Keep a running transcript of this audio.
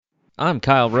I'm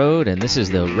Kyle Rode, and this is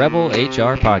the Rebel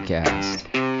HR Podcast.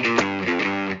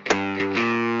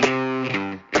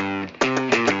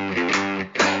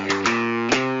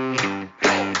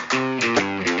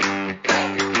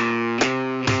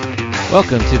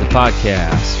 Welcome to the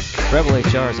podcast. Rebel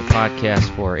HR is a podcast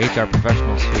for HR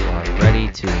professionals who are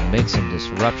ready to make some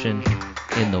disruption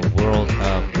in the world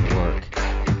of work.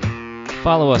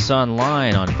 Follow us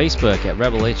online on Facebook at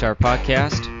Rebel HR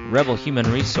Podcast,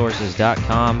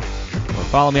 rebelhumanresources.com, or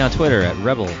follow me on Twitter at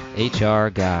Rebel HR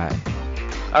Guy.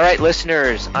 All right,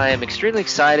 listeners, I am extremely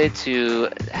excited to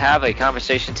have a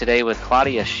conversation today with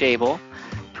Claudia Schabel,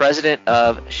 president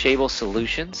of Schabel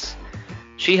Solutions.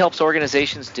 She helps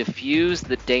organizations diffuse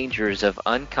the dangers of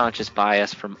unconscious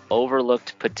bias from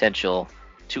overlooked potential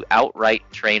to outright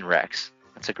train wrecks.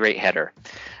 That's a great header.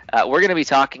 We're going to be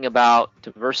talking about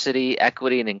diversity,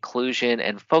 equity, and inclusion,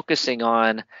 and focusing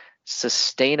on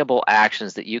sustainable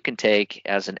actions that you can take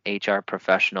as an HR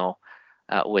professional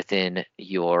within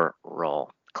your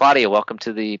role. Claudia, welcome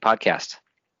to the podcast.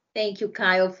 Thank you,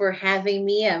 Kyle, for having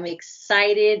me. I'm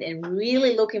excited and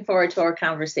really looking forward to our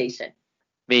conversation.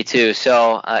 Me too.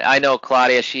 So I know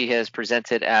Claudia, she has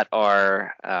presented at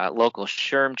our local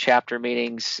SHRM chapter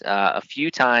meetings a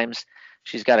few times.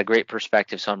 She's got a great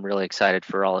perspective, so I'm really excited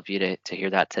for all of you to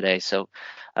hear that today. So,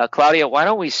 Claudia, why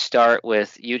don't we start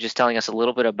with you just telling us a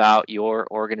little bit about your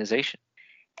organization?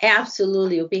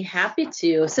 Absolutely. I'll be happy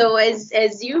to. So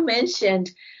as you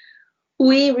mentioned,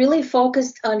 we really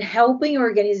focused on helping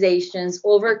organizations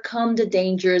overcome the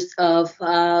dangers of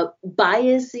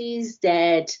biases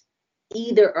that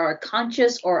either are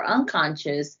conscious or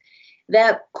unconscious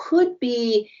that could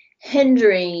be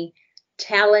hindering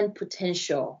talent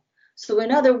potential. So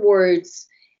in other words,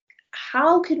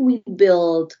 how can we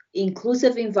build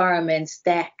inclusive environments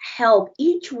that help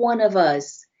each one of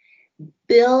us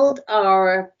build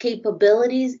our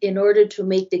capabilities in order to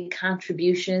make the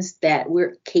contributions that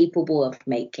we're capable of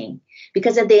making?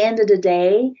 Because at the end of the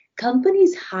day,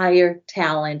 companies hire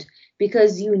talent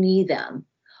because you need them.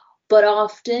 But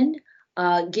often,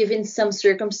 given some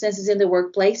circumstances in the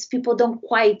workplace, people don't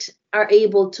quite are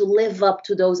able to live up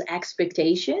to those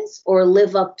expectations or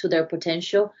live up to their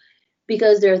potential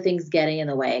because there are things getting in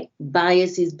the way,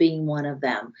 biases being one of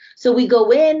them. So we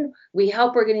go in, we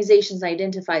help organizations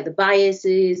identify the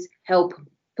biases, help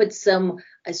put some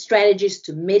strategies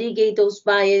to mitigate those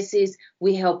biases.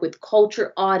 We help with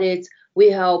culture audits. We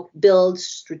help build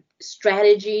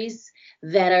strategies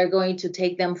that are going to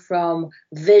take them from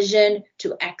vision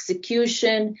to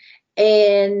execution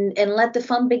and let the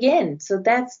fun begin. So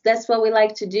that's what we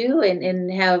like to do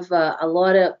and have a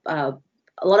lot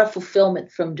of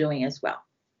fulfillment from doing as well.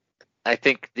 I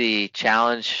think the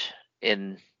challenge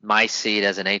in my seat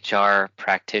as an HR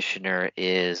practitioner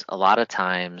is a lot of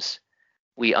times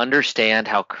we understand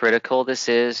how critical this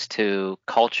is to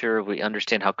culture. We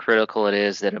understand how critical it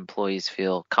is that employees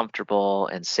feel comfortable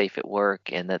and safe at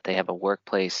work and that they have a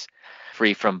workplace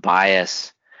free from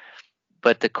bias.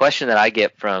 But the question that I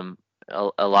get from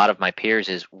a lot of my peers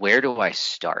is, where do I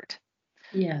start?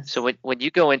 Yes. So when you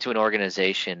go into an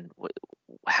organization, what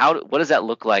does that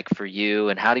look like for you,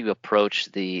 and how do you approach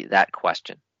that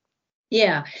question?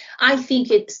 Yeah, I think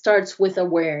it starts with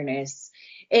awareness.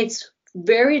 It's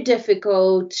very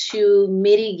difficult to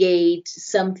mitigate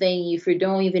something if you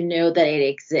don't even know that it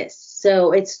exists.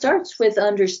 So it starts with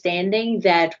understanding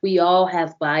that we all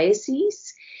have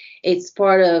biases. It's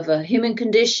part of a human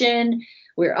condition.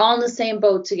 We're all in the same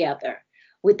boat together.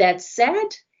 With that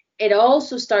said, it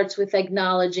also starts with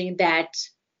acknowledging that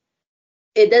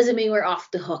it doesn't mean we're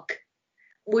off the hook.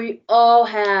 We all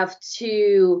have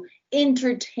to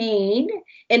entertain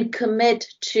and commit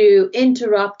to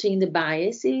interrupting the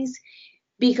biases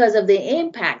because of the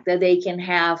impact that they can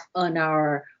have on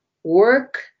our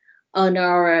work, on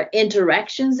our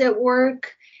interactions at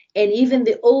work, and even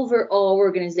the overall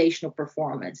organizational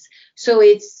performance. So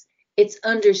it's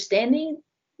understanding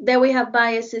that we have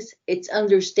biases, it's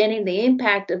understanding the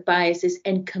impact of biases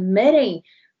and committing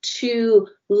to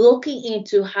looking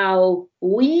into how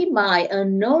we might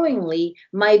unknowingly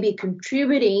be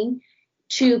contributing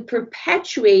to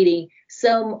perpetuating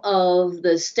some of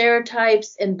the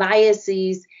stereotypes and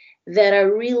biases that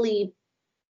are really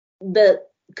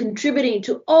contributing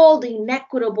to all the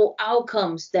inequitable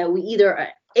outcomes that we either are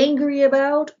angry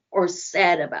about or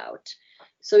sad about.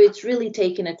 So it's really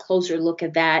taking a closer look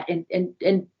at that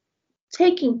and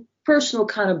taking personal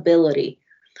accountability.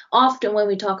 Often when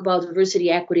we talk about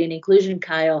diversity, equity, and inclusion,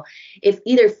 Kyle, it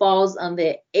either falls on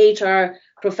the HR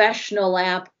professional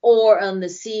lap or on the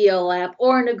CEO lap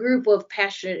or in a group of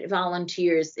passionate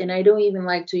volunteers. And I don't even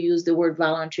like to use the word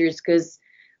volunteers because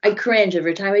I cringe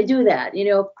every time I do that.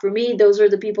 For me, those are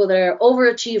the people that are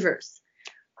overachievers,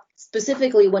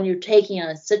 specifically when you're taking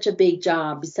on such a big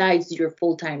job besides your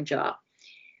full-time job.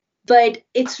 But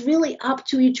it's really up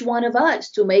to each one of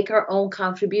us to make our own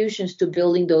contributions to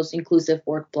building those inclusive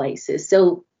workplaces.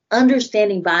 So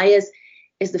understanding bias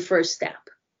is the first step.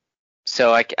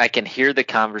 So I can hear the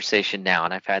conversation now,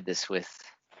 and I've had this with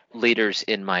leaders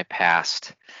in my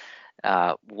past.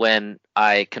 When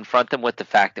I confront them with the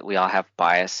fact that we all have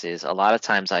biases, a lot of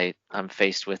times I'm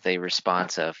faced with a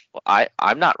response of, well,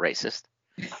 I'm not racist,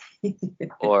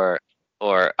 or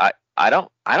I'm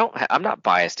not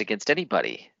biased against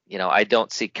anybody. I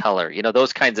don't see color.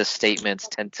 Those kinds of statements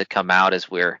tend to come out as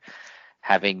we're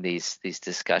having these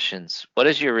discussions. What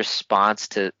is your response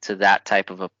to that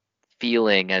type of a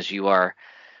feeling as you are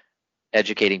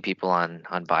educating people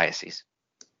on biases?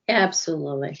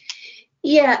 Absolutely.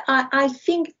 Yeah, I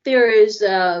think there's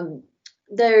a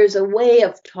way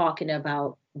of talking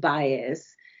about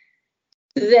bias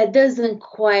that doesn't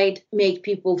quite make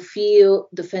people feel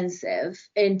defensive,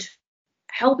 and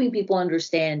helping people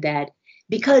understand that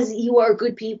because you are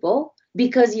good people,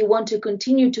 because you want to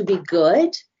continue to be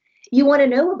good, you want to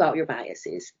know about your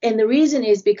biases. And the reason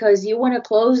is because you want to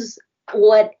close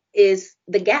what is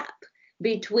the gap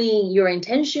between your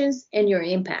intentions and your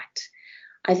impact.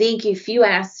 I think if you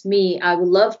ask me, I would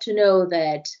love to know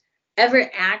that every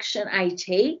action I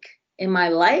take in my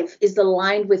life is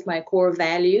aligned with my core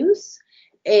values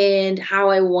and how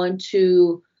I want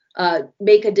to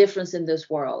make a difference in this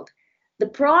world. The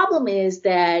problem is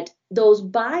that those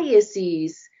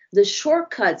biases, the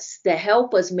shortcuts that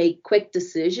help us make quick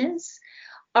decisions,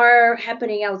 are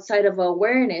happening outside of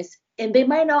awareness, and they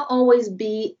might not always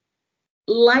be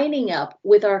lining up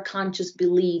with our conscious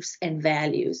beliefs and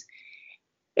values.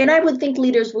 And I would think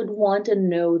leaders would want to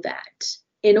know that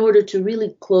in order to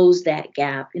really close that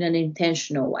gap in an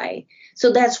intentional way.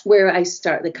 So that's where I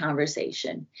start the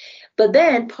conversation. But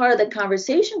then part of the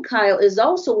conversation, Kyle, is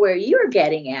also where you're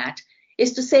getting at,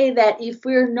 is to say that if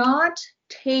we're not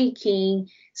taking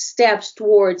steps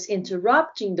towards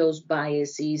interrupting those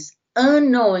biases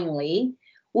unknowingly,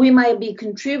 we might be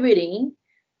contributing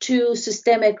to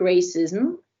systemic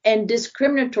racism and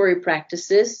discriminatory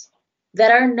practices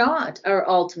that are not our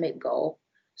ultimate goal.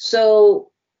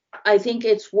 So I think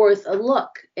it's worth a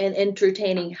look and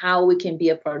entertaining how we can be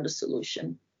a part of the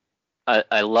solution.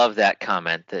 I love that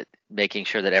comment, that making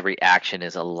sure that every action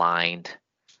is aligned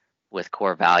with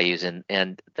core values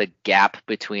and the gap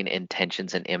between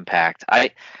intentions and impact.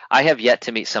 I have yet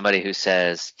to meet somebody who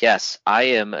says, yes, I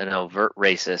am an overt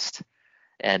racist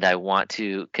and I want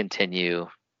to continue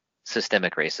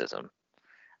systemic racism.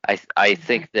 I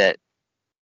think that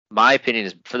my opinion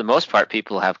is, for the most part,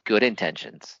 people have good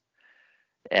intentions,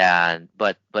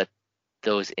 but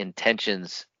those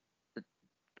intentions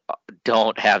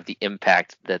don't have the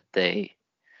impact that they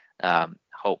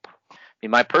hope. I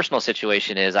mean, my personal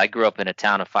situation is I grew up in a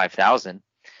town of 5,000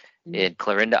 in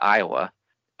Clarinda, Iowa.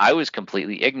 I was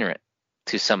completely ignorant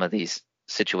to some of these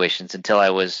situations until I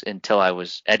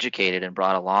was educated and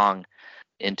brought along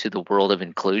into the world of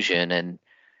inclusion.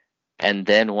 And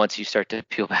then once you start to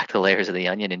peel back the layers of the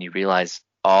onion and you realize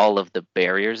all of the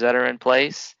barriers that are in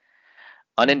place,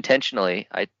 unintentionally,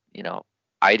 I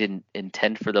didn't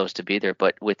intend for those to be there,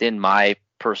 but within my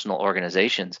personal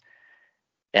organizations.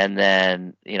 And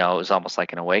then, it was almost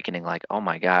like an awakening, like, oh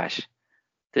my gosh,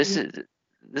 this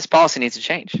policy needs to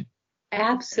change.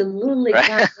 Absolutely.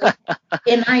 Right?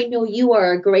 And I know you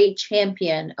are a great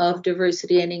champion of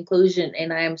diversity and inclusion.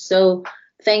 And I am so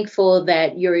thankful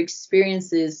that your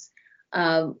experiences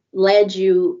led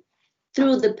you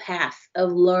through the path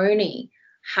of learning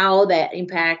how that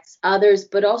impacts others,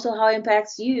 but also how it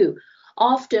impacts you.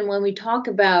 Often when we talk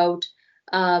about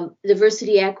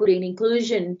diversity, equity, and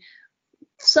inclusion,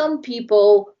 some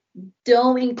people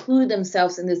don't include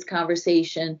themselves in this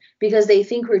conversation because they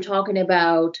think we're talking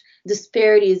about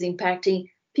disparities impacting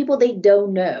people they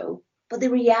don't know. But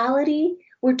the reality,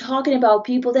 we're talking about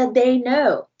people that they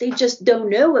know. They just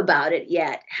don't know about it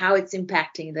yet, how it's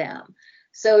impacting them.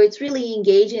 So it's really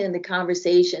engaging in the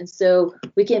conversation so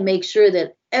we can make sure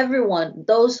that everyone,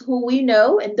 those who we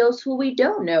know and those who we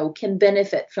don't know, can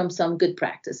benefit from some good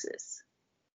practices.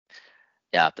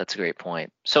 Yeah, that's a great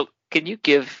point. So can you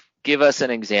give us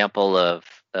an example of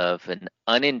an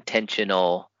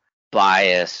unintentional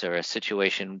bias or a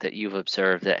situation that you've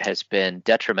observed that has been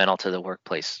detrimental to the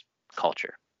workplace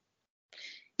culture?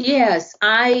 Yes,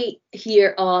 I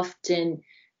hear often,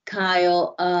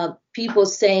 Kyle, people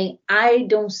saying, I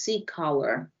don't see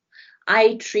color.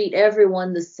 I treat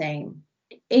everyone the same.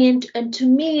 And to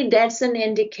me, that's an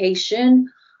indication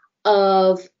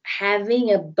of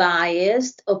having a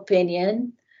biased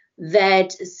opinion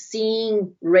that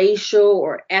seeing racial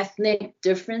or ethnic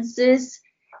differences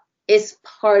is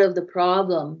part of the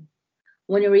problem,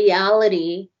 when in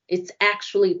reality, it's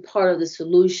actually part of the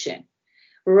solution.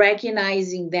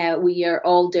 Recognizing that we are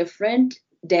all different,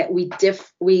 that we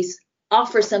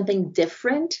offer something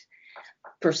different,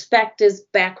 perspectives,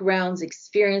 backgrounds,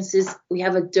 experiences. We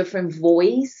have a different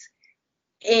voice,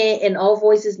 and all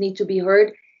voices need to be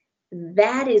heard.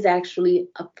 That is actually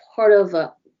a part of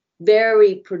a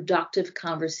very productive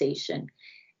conversation.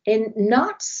 And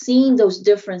not seeing those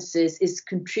differences is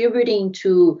contributing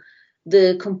to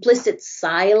the complicit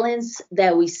silence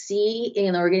that we see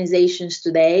in organizations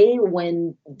today,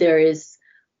 when there is,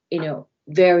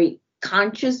 very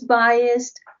conscious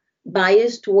bias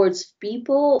towards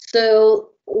people. So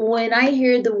when I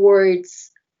hear the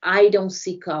words, I don't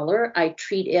see color, I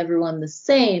treat everyone the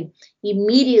same,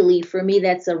 immediately for me,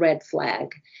 that's a red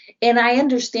flag. And I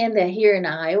understand that here in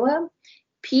Iowa,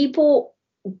 people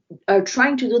are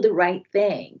trying to do the right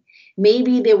thing.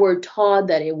 Maybe they were taught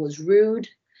that it was rude.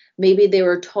 Maybe they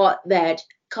were taught that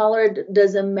color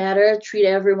doesn't matter, treat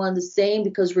everyone the same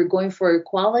because we're going for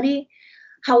equality.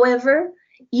 However,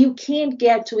 you can't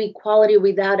get to equality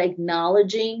without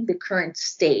acknowledging the current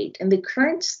state. And the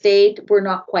current state, we're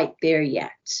not quite there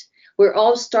yet. We're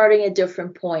all starting at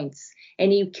different points.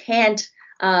 And you can't,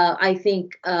 I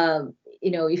think,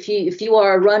 if you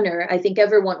are a runner, I think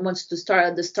everyone wants to start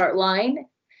at the start line.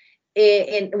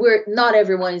 And not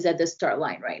everyone is at the start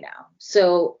line right now.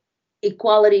 So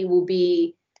equality will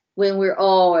be when we're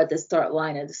all at the start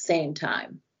line at the same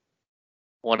time.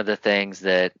 One of the things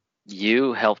that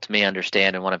you helped me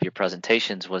understand in one of your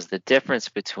presentations was the difference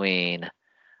between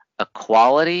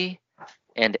equality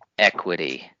and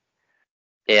equity.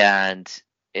 And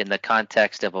in the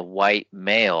context of a white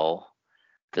male,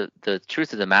 the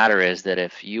truth of the matter is that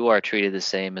if you are treated the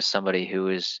same as somebody who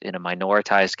is in a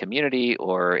minoritized community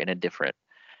or in a different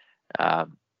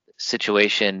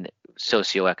situation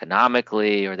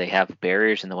socioeconomically, or they have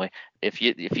barriers in the way, if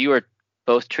you are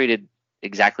both treated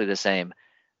exactly the same,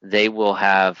 they will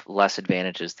have less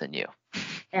advantages than you.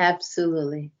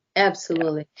 Absolutely.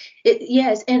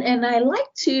 Yes. And I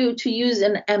like to use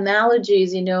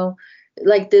analogies,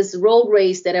 like this road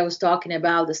race that I was talking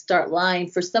about, the start line.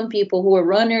 For some people who are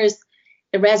runners,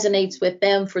 it resonates with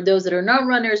them. For those that are not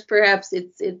runners, perhaps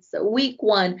it's a weak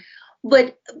one.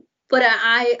 But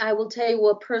I will tell you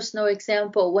a personal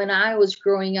example. When I was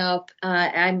growing up,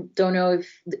 I don't know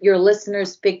if your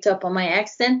listeners picked up on my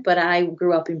accent, but I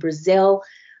grew up in Brazil.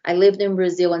 I lived in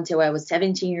Brazil until I was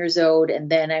 17 years old,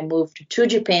 and then I moved to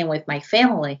Japan with my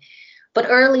family. But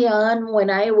early on,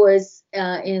 when I was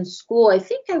in school, I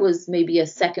think I was maybe a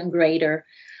second grader,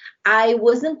 I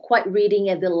wasn't quite reading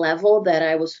at the level that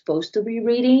I was supposed to be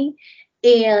reading.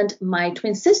 And my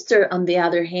twin sister, on the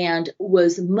other hand,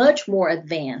 was much more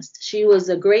advanced. She was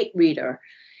a great reader.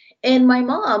 And my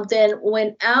mom then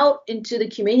went out into the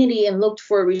community and looked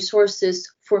for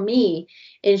resources for me.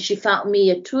 And she found me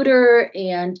a tutor,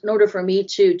 and in order for me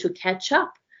to catch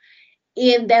up.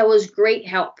 And that was great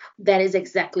help. That is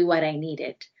exactly what I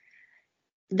needed.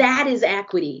 That is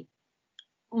equity.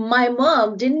 My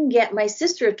mom didn't get my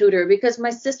sister a tutor because my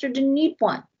sister didn't need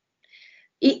one.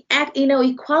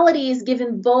 Equality is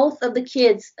giving both of the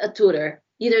kids a tutor,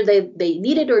 either they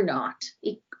need it or not.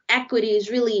 Equity is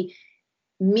really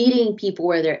meeting people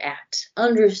where they're at,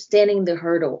 understanding the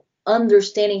hurdle,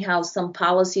 understanding how some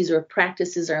policies or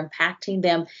practices are impacting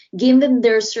them, given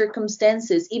their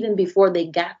circumstances, even before they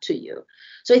got to you.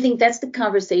 So I think that's the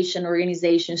conversation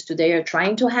organizations today are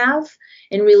trying to have,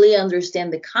 and really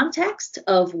understand the context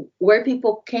of where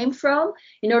people came from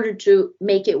in order to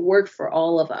make it work for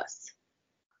all of us.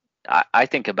 I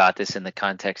think about this in the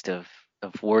context of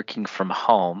working from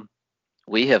home.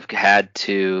 We have had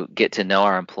to get to know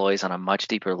our employees on a much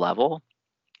deeper level,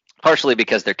 partially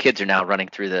because their kids are now running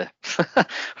through the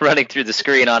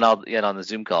screen on the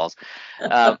Zoom calls,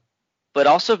 but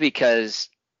also because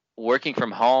working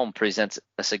from home presents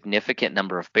a significant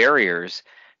number of barriers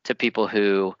to people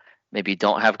who maybe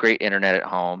don't have great internet at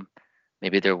home.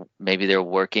 Maybe they're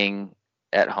working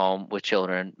at home with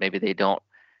children. Maybe they don't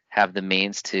have the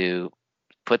means to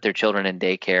put their children in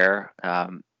daycare.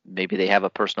 Maybe they have a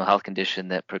personal health condition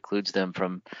that precludes them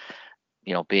from,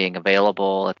 being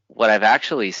available. What I've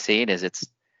actually seen is it's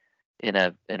in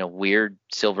a weird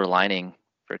silver lining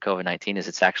for COVID-19 is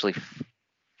it's actually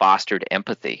fostered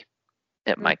empathy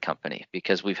at my company,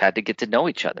 because we've had to get to know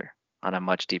each other on a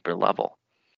much deeper level.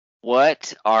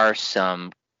 What are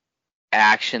some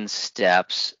action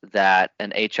steps that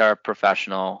an HR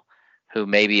professional who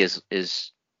maybe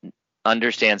is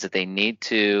understands that they need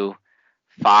to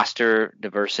foster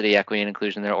diversity, equity, and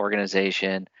inclusion in their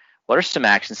organization? What are some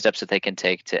action steps that they can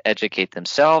take to educate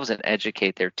themselves and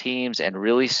educate their teams and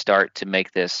really start to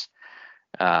make this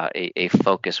a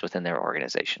focus within their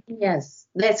organization? Yes,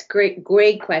 that's great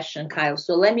question, Kyle.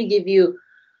 So let me give you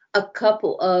a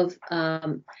couple of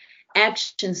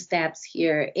action steps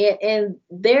here, and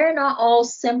they're not all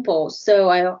simple.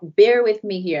 So bear with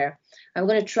me here. I'm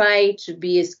going to try to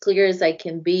be as clear as I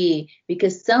can be,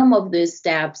 because some of these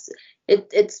steps,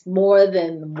 it's more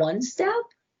than one step.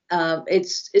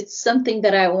 It's something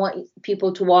that I want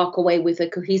people to walk away with a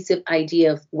cohesive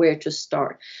idea of where to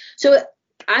start. So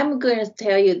I'm going to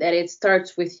tell you that it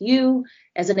starts with you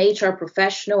as an HR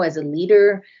professional, as a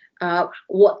leader.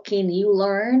 What can you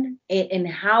learn, and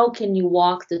how can you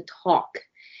walk the talk?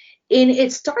 And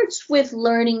it starts with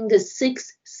learning the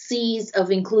 6 C's of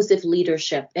inclusive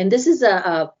leadership. And this is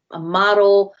a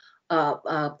model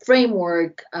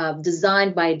framework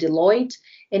designed by Deloitte,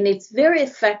 and it's very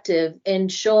effective in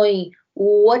showing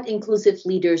what inclusive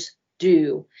leaders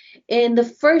do. And the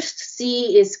first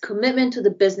C is commitment to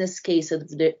the business case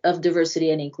of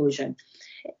diversity and inclusion.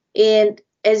 And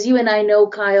as you and I know,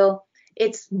 Kyle,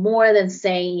 it's more than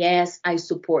saying, yes, I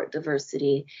support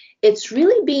diversity. It's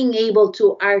really being able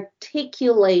to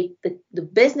articulate the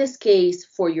business case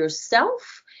for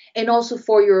yourself and also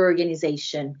for your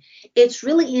organization. It's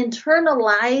really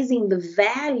internalizing the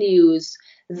values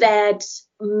that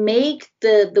make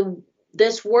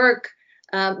this work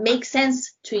make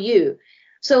sense to you.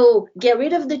 So get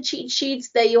rid of the cheat sheets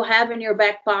that you have in your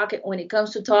back pocket when it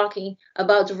comes to talking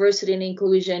about diversity and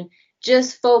inclusion.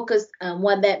 Just focus on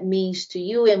what that means to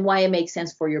you and why it makes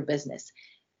sense for your business.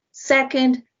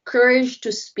 Second, courage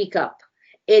to speak up.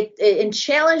 And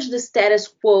challenge the status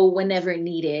quo whenever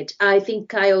needed. I think,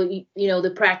 Kyle, you know,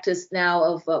 the practice now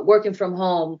of working from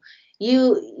home,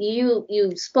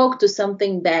 you spoke to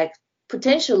something that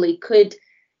potentially could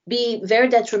be very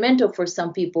detrimental for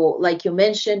some people. Like you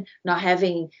mentioned, not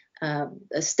having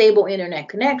a stable internet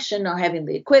connection, not having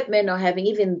the equipment, not having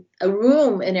even a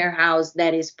room in their house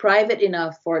that is private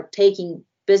enough for taking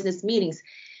business meetings.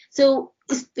 So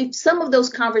if some of those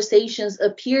conversations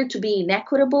appear to be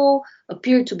inequitable,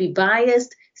 appear to be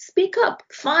biased, speak up.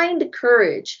 Find the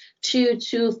courage to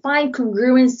find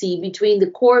congruency between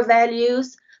the core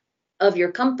values of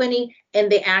your company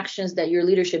and the actions that your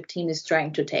leadership team is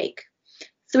trying to take.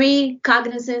 3,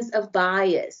 cognizance of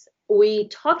bias. We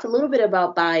talked a little bit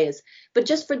about bias, but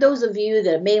just for those of you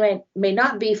that may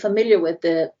not be familiar with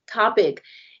the topic,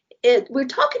 we're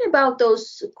talking about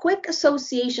those quick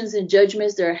associations and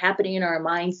judgments that are happening in our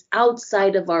minds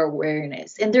outside of our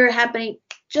awareness. And they're happening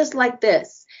just like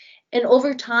this. And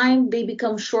over time, they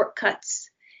become shortcuts.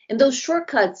 And those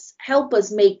shortcuts help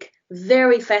us make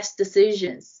very fast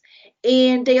decisions.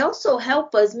 And they also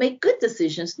help us make good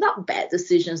decisions, not bad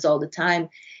decisions all the time.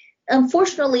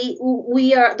 Unfortunately,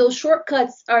 those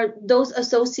shortcuts are those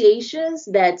associations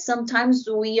that sometimes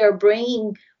we are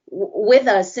bringing with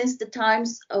us since the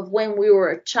times of when we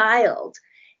were a child.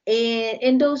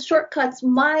 And those shortcuts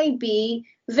might be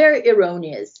very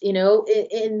erroneous, you know,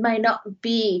 it might not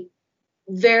be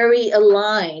very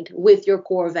aligned with your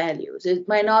core values. It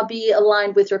might not be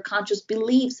aligned with your conscious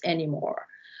beliefs anymore.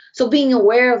 So being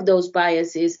aware of those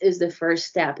biases is the first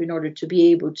step in order to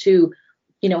be able to,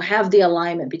 you know, have the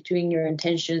alignment between your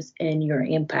intentions and your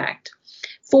impact.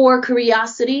 4,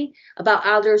 curiosity about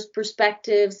others'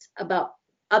 perspectives, about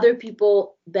other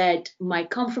people that might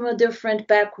come from a different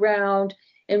background,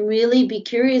 and really be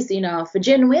curious enough,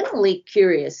 genuinely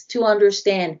curious, to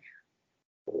understand,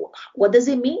 what does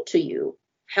it mean to you?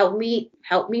 Help me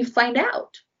find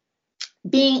out.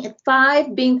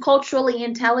 5, being culturally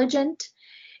intelligent.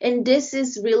 And this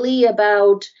is really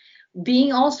about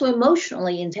being also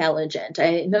emotionally intelligent.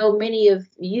 I know many of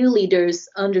you leaders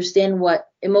understand what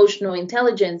emotional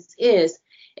intelligence is,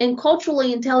 and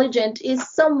culturally intelligent is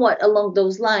somewhat along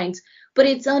those lines, but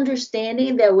it's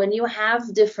understanding that when you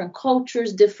have different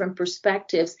cultures, different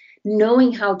perspectives,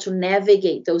 knowing how to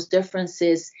navigate those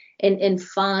differences and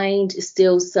find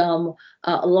still some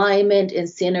alignment and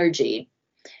synergy.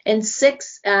 And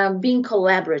 6, being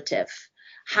collaborative.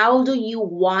 How do you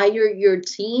wire your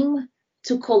team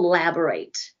to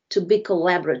collaborate, to be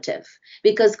collaborative?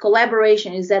 Because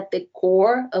collaboration is at the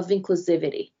core of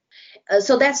inclusivity.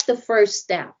 So that's the first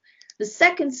step. The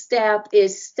second step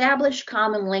is establish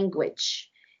common language.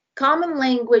 common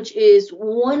language is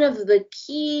one of the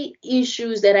key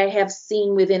issues that I have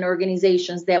seen within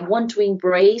organizations that want to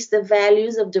embrace the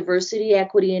values of diversity,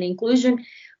 equity, and inclusion,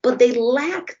 but they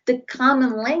lack the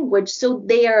common language, so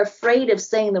they are afraid of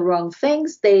saying the wrong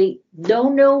things. They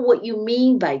don't know what you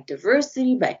mean by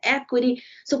diversity, by equity,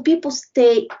 so people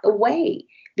stay away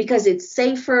because it's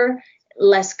safer,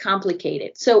 less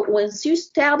complicated. So once you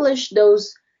establish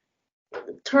those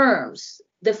terms,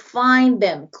 define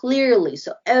them clearly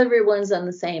so everyone's on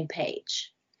the same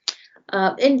page.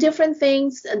 And different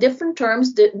things, different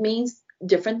terms that means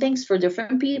different things for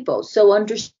different people. So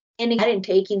understanding that and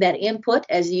taking that input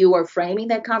as you are framing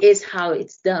that conversation is how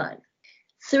it's done.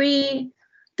 3,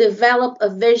 develop a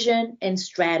vision and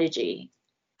strategy.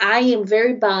 I am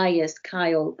very biased,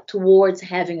 Kyle, towards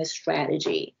having a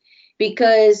strategy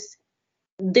because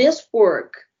this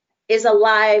work is a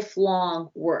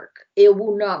lifelong work. It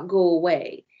will not go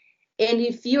away. And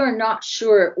if you're not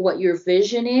sure what your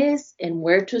vision is and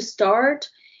where to start,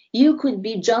 you could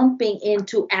be jumping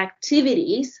into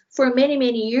activities for many,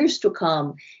 many years to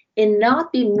come and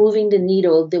not be moving the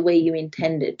needle the way you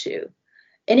intended to.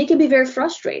 And it can be very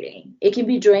frustrating. It can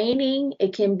be draining.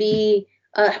 It can be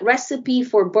a recipe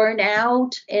for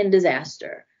burnout and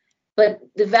disaster. But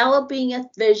developing a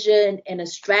vision and a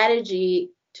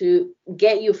strategy to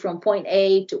get you from point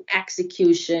A to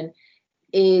execution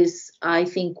is, I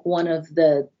think, one of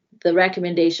the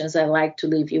recommendations I like to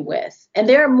leave you with. And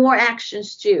there are more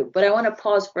actions too, but I want to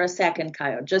pause for a second,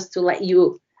 Kyle, just to let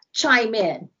you chime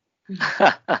in.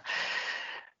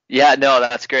 Yeah, no,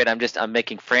 that's great. I'm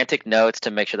making frantic notes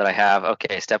to make sure that I have,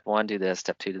 okay, step 1, do this,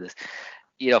 step 2, do this.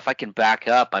 If I can back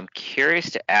up, I'm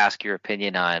curious to ask your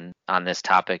opinion on this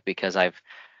topic because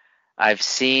I've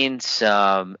seen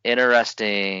some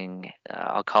interesting,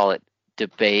 I'll call it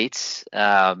debates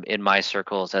in my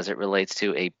circles as it relates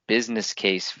to a business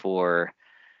case for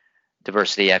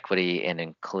diversity, equity, and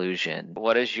inclusion.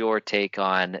 What is your take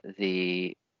on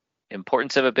the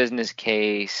importance of a business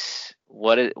case?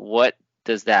 What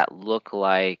does that look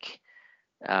like?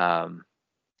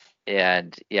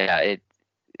 And yeah,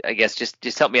 I guess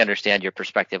just help me understand your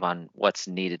perspective on what's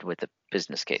needed with a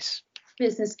business case.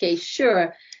 Business case,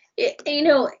 sure.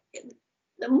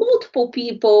 Multiple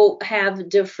people have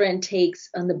different takes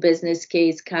on the business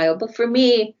case, Kyle. But for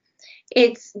me,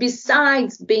 it's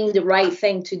besides being the right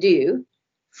thing to do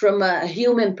from a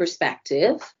human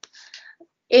perspective,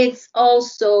 it's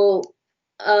also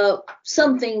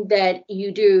something that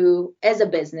you do as a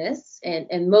business.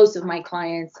 And most of my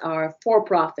clients are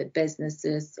for-profit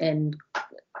businesses and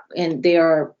they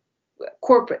are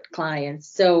corporate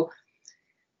clients. So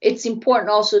it's important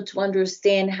also to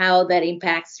understand how that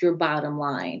impacts your bottom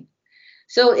line.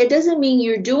 So it doesn't mean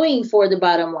you're doing for the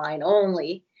bottom line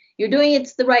only. You're doing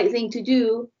it's the right thing to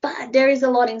do, but there is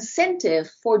a lot of incentive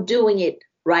for doing it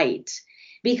right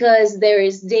because there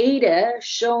is data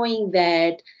showing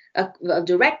that a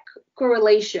direct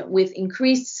correlation with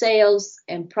increased sales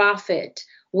and profit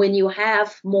when you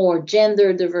have more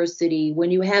gender diversity,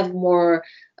 when you have more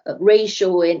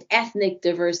racial and ethnic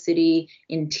diversity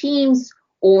in teams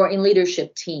or in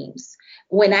leadership teams.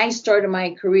 When I started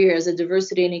my career as a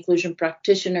diversity and inclusion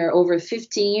practitioner over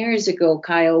 15 years ago,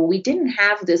 Kyle, we didn't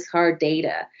have this hard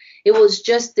data. It was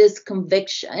just this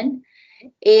conviction.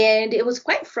 And it was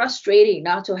quite frustrating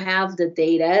not to have the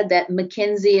data that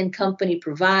McKinsey and Company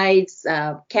provides.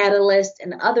 Catalyst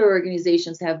and other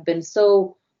organizations have been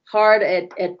so hard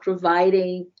at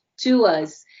providing to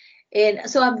us. And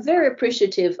so I'm very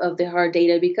appreciative of the hard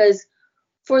data because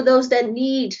for those that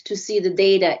need to see the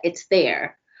data, it's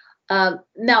there.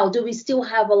 Now, do we still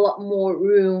have a lot more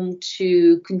room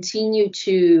to continue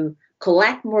to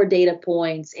collect more data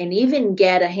points and even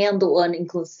get a handle on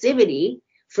inclusivity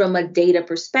from a data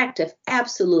perspective?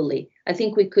 Absolutely. I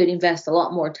think we could invest a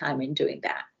lot more time in doing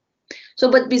that. So,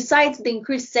 but besides the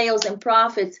increased sales and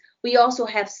profits, we also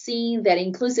have seen that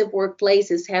inclusive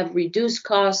workplaces have reduced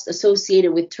costs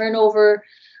associated with turnover,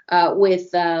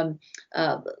 with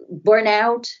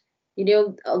burnout.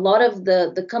 A lot of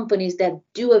the companies that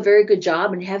do a very good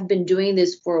job and have been doing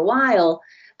this for a while,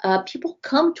 people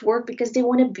come to work because they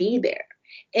want to be there.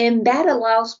 And that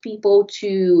allows people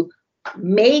to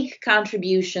make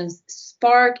contributions,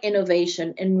 spark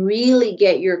innovation, and really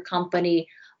get your company,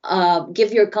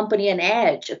 give your company an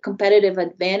edge, a competitive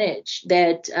advantage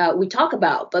that we talk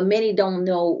about, but many don't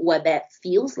know what that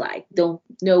feels like, don't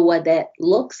know what that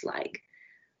looks like.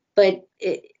 But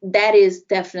that is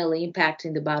definitely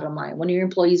impacting the bottom line when your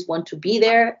employees want to be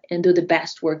there and do the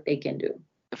best work they can do.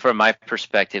 From my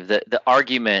perspective, the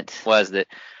argument was that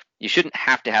you shouldn't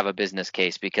have to have a business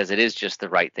case because it is just the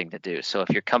right thing to do. So if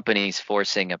your company's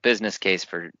forcing a business case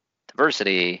for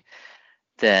diversity,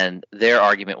 then their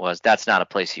argument was that's not a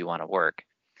place you want to work.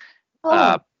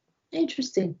 Oh,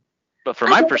 interesting. But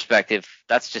from my perspective,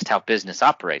 that's just how business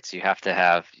operates. You have to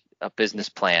have a business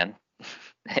plan,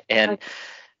 and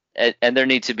there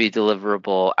need to be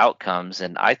deliverable outcomes.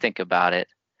 And I think about it,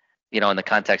 in the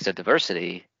context of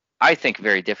diversity, I think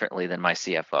very differently than my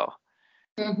CFO.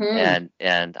 Mm-hmm.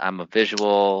 And I'm a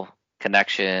visual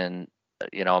connection,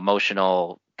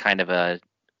 emotional kind of a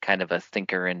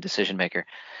thinker and decision maker.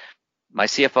 My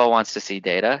CFO wants to see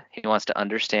data. He wants to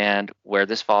understand where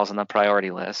this falls on the priority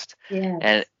list.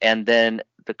 Yes. And then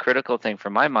the critical thing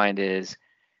from my mind is,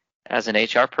 as an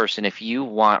HR person, if you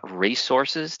want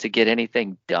resources to get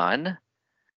anything done,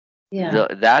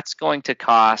 that's going to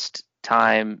cost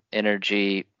time,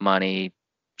 energy, money,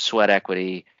 sweat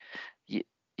equity.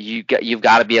 You've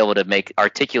got to be able to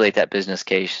articulate that business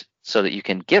case so that you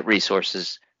can get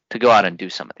resources to go out and do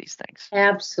some of these things.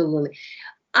 Absolutely.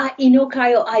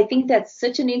 Kyle, I think that's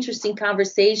such an interesting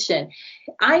conversation.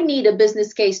 I need a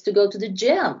business case to go to the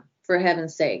gym, for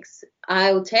heaven's sakes.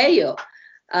 I will tell you.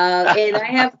 And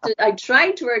I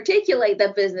try to articulate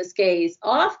that business case.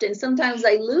 Often, sometimes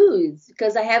I lose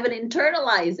because I haven't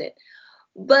internalized it.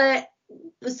 But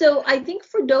so I think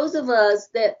for those of us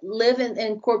that live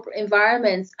in corporate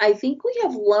environments, I think we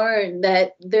have learned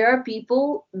that there are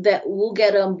people that will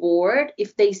get on board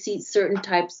if they see certain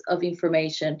types of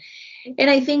information. And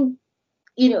I think,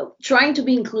 trying to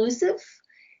be inclusive,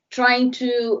 trying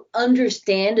to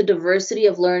understand the diversity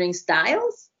of learning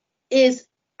styles is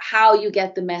how you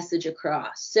get the message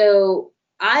across. So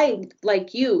I,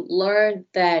 like you, learned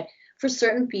that for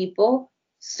certain people,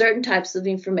 certain types of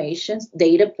information,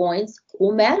 data points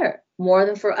will matter more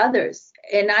than for others.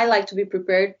 And I like to be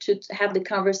prepared to have the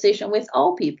conversation with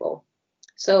all people.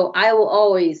 So I will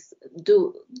always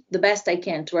do the best I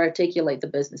can to articulate the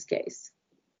business case.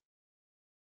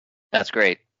 That's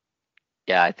great.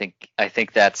 Yeah, I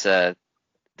think that's a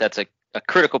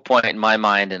critical point in my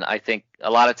mind. And I think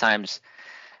a lot of times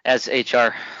as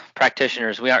HR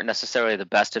practitioners, we aren't necessarily the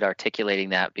best at articulating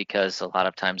that, because a lot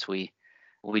of times we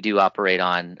do operate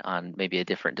on maybe a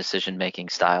different decision-making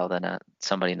style than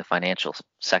somebody in the financial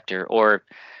sector or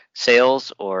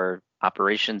sales or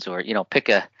operations, or, pick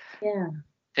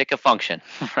a function,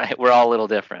 right? We're all a little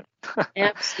different.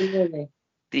 Absolutely.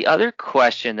 The other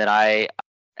question that I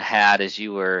had as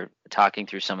you were talking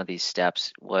through some of these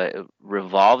steps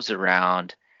revolves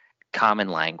around common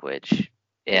language.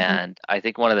 And I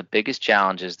think one of the biggest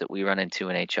challenges that we run into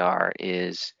in HR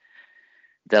is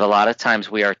that a lot of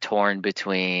times we are torn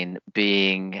between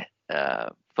being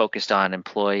focused on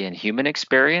employee and human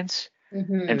experience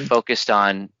and focused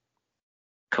on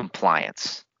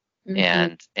compliance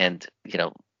and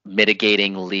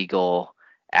mitigating legal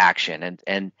action.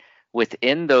 And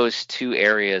within those two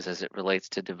areas, as it relates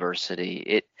to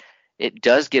diversity, it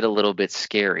does get a little bit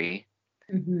scary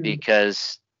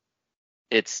because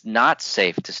it's not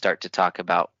safe to start to talk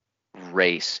about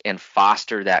race and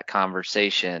foster that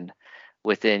conversation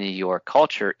within your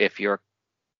culture if your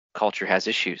culture has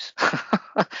issues.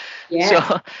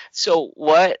 So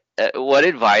what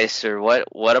advice or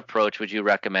what approach would you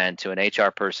recommend to an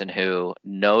HR person who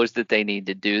knows that they need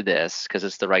to do this because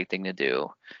it's the right thing to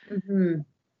do,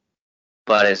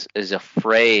 but is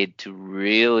afraid to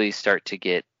really start to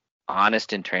get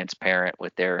honest and transparent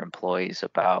with their employees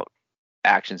about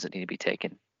actions that need to be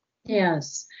taken?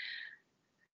 Yes,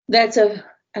 that's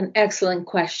an excellent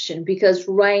question, because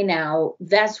right now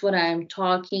that's what I'm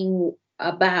talking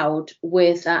about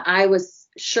with Iowa's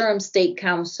SHRM State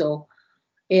Council,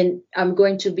 and I'm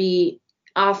going to be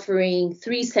offering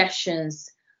 3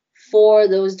 sessions for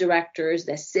those directors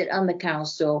that sit on the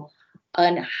council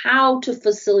on how to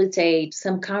facilitate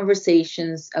some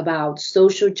conversations about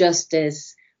social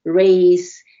justice,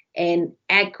 race, and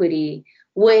equity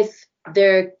with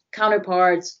their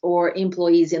counterparts or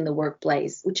employees in the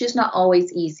workplace, which is not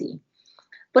always easy.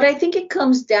 But I think it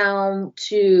comes down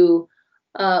to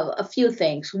a few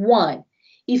things. One,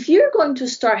 if you're going to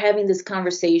start having these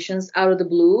conversations out of the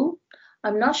blue,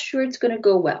 I'm not sure it's going to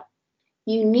go well.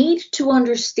 You need to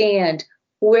understand,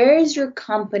 where is your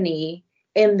company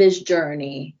in this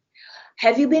journey?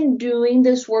 Have you been doing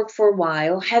this work for a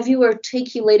while? Have you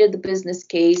articulated the business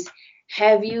case?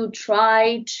 Have you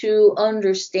tried to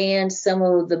understand some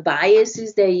of the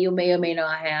biases that you may or may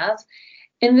not have?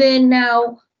 And then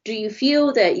now, do you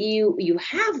feel that you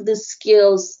have the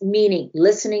skills, meaning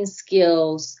listening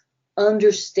skills,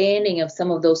 understanding of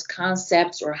some of those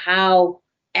concepts, or how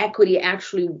equity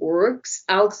actually works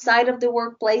outside of the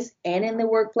workplace and in the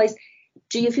workplace?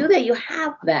 Do you feel that you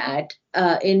have that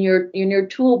in your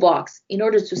toolbox in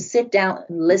order to sit down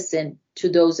and listen to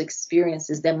those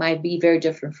experiences that might be very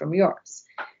different from yours.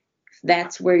 If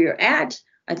that's where you're at,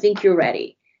 I think you're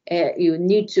ready. You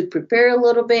need to prepare a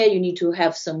little bit. You need to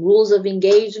have some rules of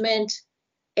engagement,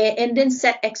 and then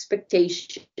set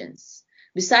expectations.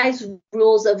 Besides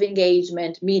rules of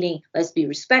engagement, meaning let's be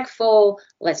respectful,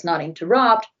 let's not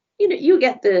interrupt. You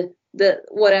get the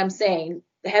what I'm saying.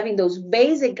 Having those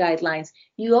basic guidelines,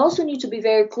 you also need to be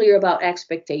very clear about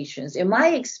expectations. In my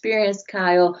experience,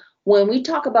 Kyle, when we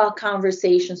talk about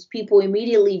conversations, people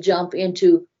immediately jump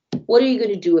into, what are you going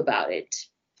to do about it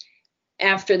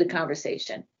after the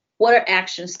conversation? What are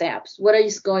action steps? What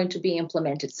is going to be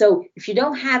implemented? So if you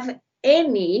don't have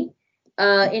any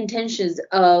intentions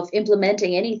of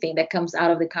implementing anything that comes out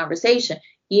of the conversation,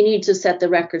 you need to set the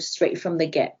record straight from the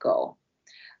get-go.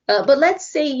 But let's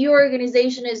say your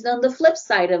organization is on the flip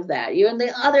side of that. You're on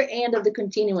the other end of the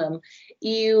continuum.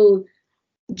 You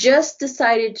just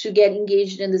decided to get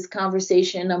engaged in this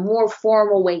conversation in a more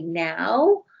formal way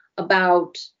now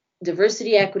about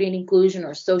diversity, equity, and inclusion,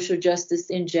 or social justice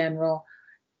in general,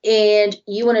 and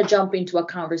you want to jump into a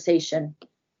conversation.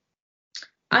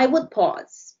 I would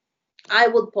pause.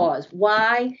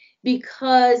 Why?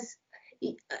 Because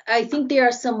I think there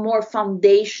are some more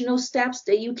foundational steps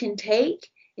that you can take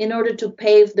in order to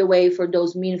pave the way for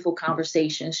those meaningful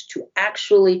conversations to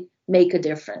actually make a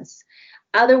difference.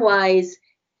 Otherwise,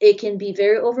 it can be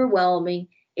very overwhelming.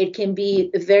 It can be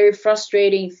very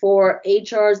frustrating for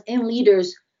HRs and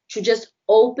leaders to just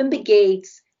open the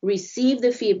gates, receive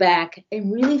the feedback,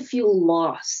 and really feel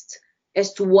lost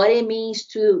as to what it means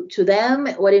to them,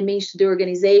 what it means to the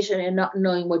organization, and not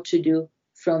knowing what to do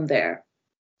from there.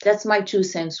 That's my 2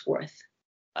 cents worth.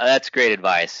 That's great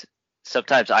advice.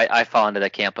 Sometimes I fall into the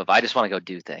camp of I just want to go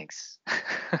do things.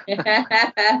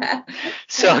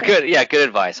 So good. Yeah, good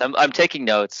advice. I'm taking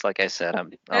notes. Like I said,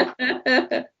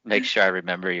 I'll make sure I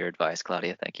remember your advice,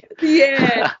 Claudia. Thank you.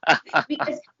 Yeah,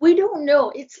 because we don't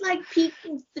know. It's like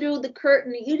peeking through the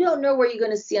curtain. You don't know where you're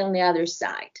going to see on the other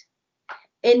side.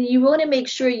 And you want to make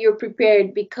sure you're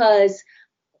prepared, because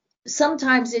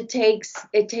sometimes it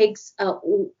takes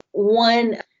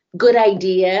one good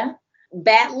idea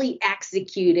badly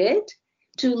executed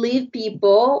to leave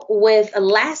people with a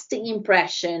lasting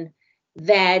impression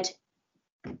that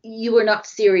you were not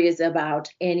serious about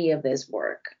any of this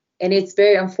work. And it's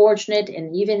very unfortunate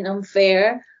and even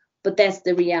unfair, but that's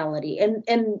the reality. And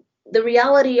the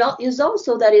reality is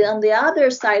also that on the other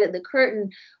side of the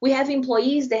curtain, we have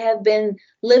employees that have been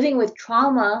living with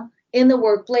trauma in the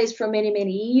workplace for many,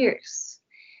 many years.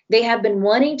 They have been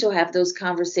wanting to have those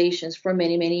conversations for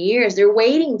many, many years. They're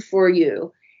waiting for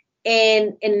you.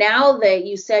 And now that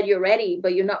you said you're ready,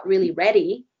 but you're not really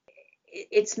ready,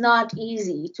 it's not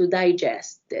easy to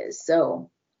digest this.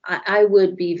 So I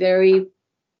would be very,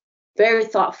 very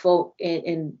thoughtful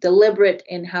and deliberate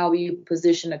in how you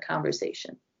position a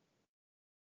conversation.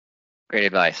 Great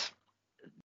advice.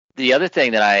 The other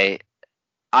thing that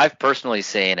I've personally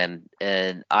seen,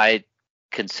 and I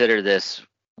consider this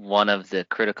one of the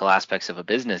critical aspects of a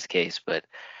business case, but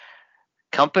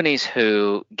companies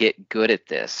who get good at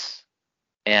this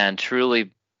and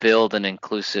truly build an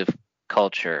inclusive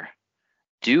culture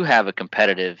do have a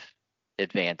competitive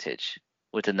advantage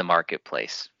within the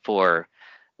marketplace for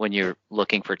when you're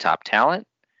looking for top talent,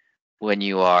 when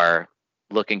you are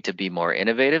looking to be more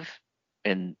innovative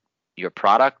in your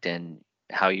product and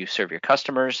how you serve your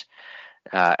customers,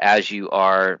 as you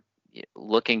are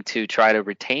looking to try to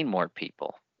retain more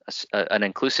people. An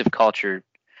inclusive culture,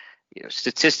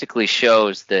 statistically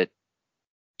shows that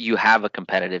you have a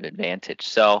competitive advantage.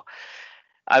 So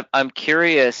I'm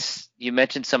curious, you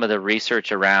mentioned some of the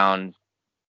research around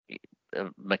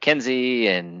McKinsey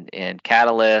and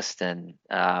Catalyst, and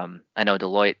I know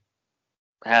Deloitte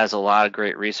has a lot of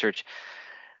great research.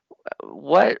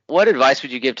 What advice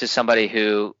would you give to somebody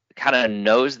who kind of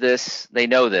knows this, they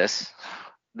know this,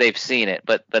 they've seen it,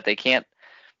 but they can't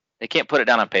put it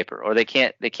down on paper, or they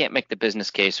can't make the business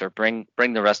case or bring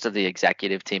the rest of the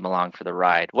executive team along for the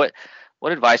ride? What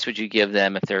advice would you give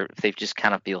them if they just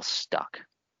kind of feel stuck?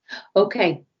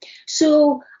 Okay,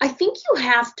 so I think you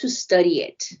have to study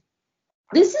it.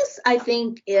 This is, I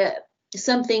think,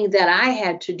 something that I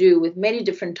had to do with many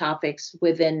different topics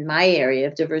within my area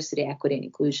of diversity, equity, and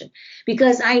inclusion,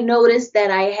 because I noticed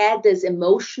that I had this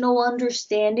emotional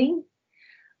understanding,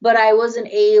 but I wasn't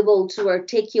able to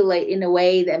articulate in a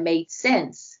way that made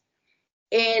sense.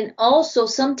 And also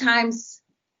sometimes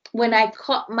when I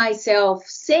caught myself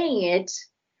saying it,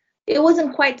 it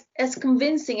wasn't quite as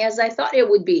convincing as I thought it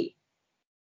would be.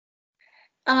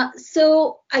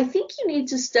 So I think you need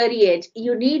to study it.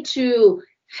 You need to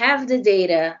have the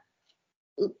data,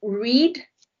 read,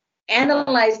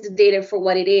 analyze the data for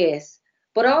what it is,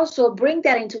 but also bring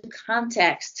that into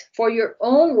context for your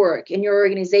own work in your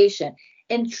organization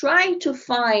and try to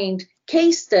find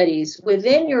case studies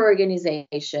within your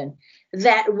organization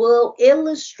that will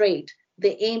illustrate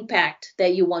the impact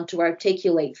that you want to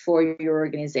articulate for your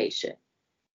organization.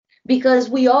 Because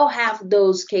we all have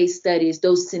those case studies,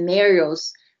 those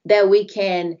scenarios that we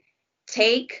can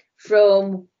take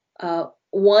from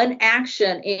one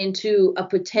action into a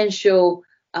potential,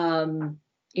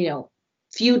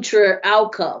 future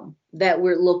outcome that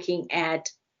we're looking at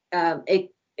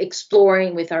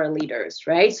exploring with our leaders,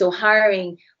 right? So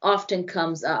hiring often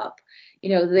comes up.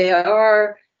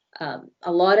 There's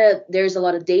a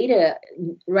lot of data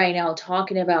right now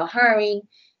talking about hiring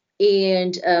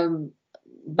and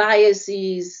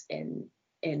biases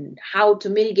and how to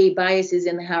mitigate biases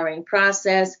in the hiring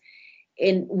process.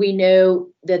 And we know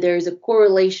that there is a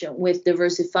correlation with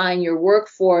diversifying your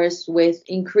workforce with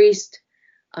increased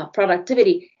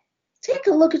productivity. Take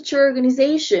a look at your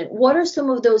organization. What are some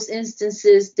of those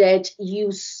instances that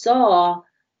you saw,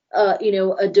 a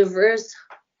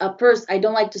person? I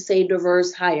don't like to say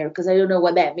diverse hire because I don't know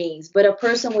what that means, but a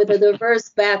person with a diverse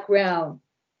background,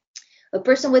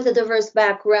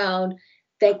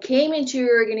 that came into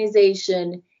your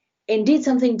organization and did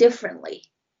something differently.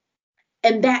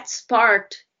 And that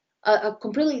sparked a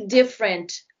completely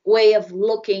different way of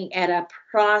looking at a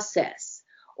process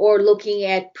or looking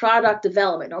at product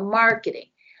development or marketing.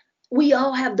 We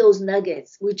all have those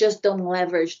nuggets. We just don't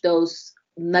leverage those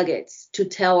nuggets to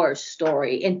tell our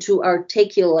story and to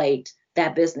articulate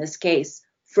that business case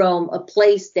from a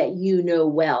place that you know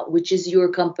well, which is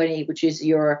your company, which is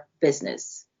your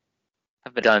business.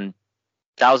 I've done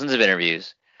thousands of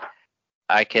interviews.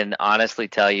 I can honestly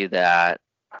tell you that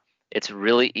it's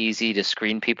really easy to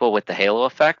screen people with the halo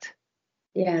effect.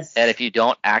 Yes. And if you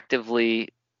don't actively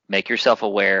make yourself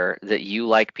aware that you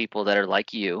like people that are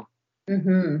like you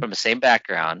from the same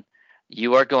background,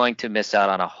 you are going to miss out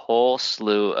on a whole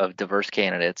slew of diverse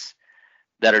candidates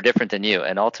that are different than you.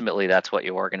 And ultimately, that's what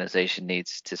your organization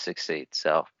needs to succeed.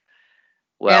 So,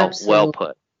 well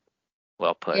put.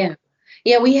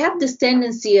 Yeah, we have this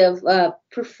tendency of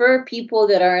prefer people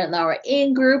that are in our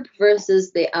in group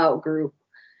versus the out group.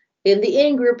 And the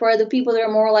in group are the people that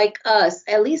are more like us,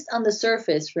 at least on the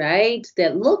surface, right?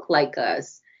 That look like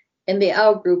us. And the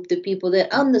out group, the people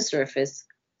that on the surface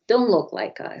don't look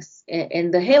like us.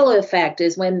 And the halo effect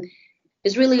is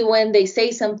really when they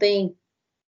say something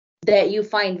that you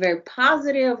find very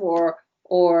positive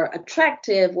or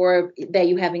attractive or that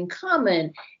you have in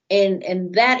common,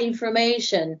 and that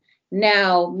information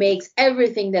now makes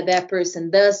everything that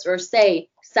person does or say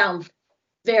sound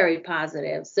very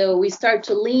positive. So we start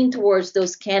to lean towards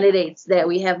those candidates that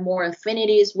we have more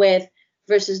affinities with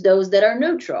versus those that are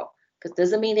neutral, because it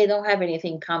doesn't mean they don't have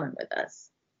anything in common with us.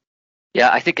 Yeah,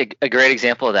 I think a great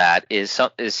example of that is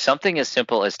something as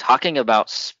simple as talking about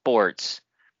sports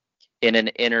in an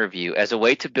interview as a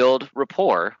way to build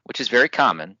rapport, which is very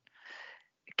common,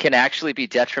 can actually be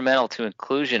detrimental to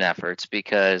inclusion efforts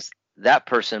because that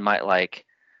person might like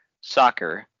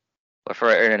soccer, or for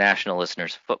our international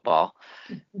listeners, football,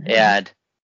 and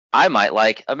I might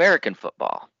like American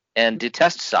football and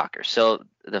detest soccer. So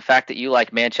the fact that you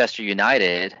like Manchester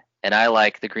United and I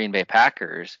like the Green Bay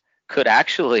Packers could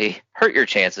actually hurt your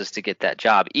chances to get that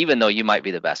job, even though you might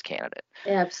be the best candidate.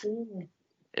 Absolutely.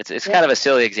 It's kind of a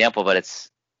silly example, but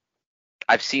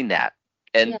I've seen that,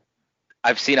 and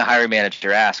I've seen a hiring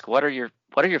manager ask, "What are your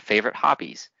favorite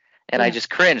hobbies?" And I just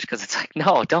cringe because it's like,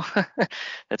 no, don't.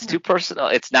 That's too personal.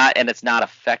 It's not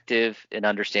effective in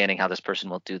understanding how this person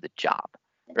will do the job.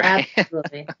 Right?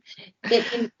 Absolutely.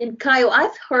 In Kyle,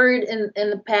 I've heard in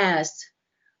the past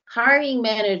hiring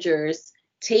managers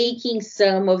taking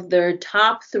some of their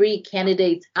top 3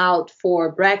 candidates out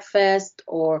for breakfast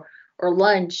or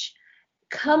lunch,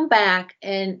 come back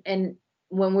and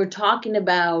when we're talking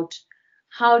about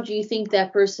how do you think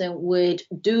that person would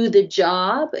do the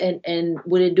job and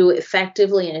would it do it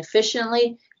effectively and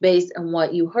efficiently based on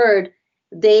what you heard,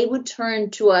 they would turn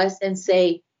to us and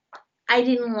say, I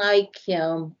didn't like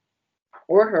him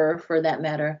or her for that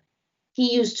matter.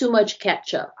 He used too much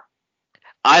ketchup.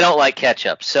 I don't like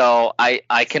ketchup, so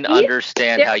I can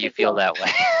understand how you feel that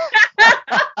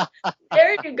way.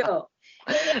 There you go.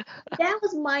 That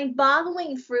was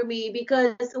mind-boggling for me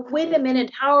because wait a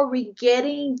minute, how are we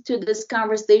getting to this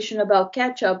conversation about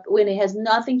ketchup when it has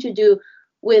nothing to do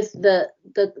with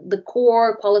the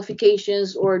core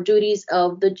qualifications or duties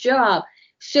of the job?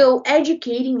 So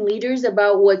educating leaders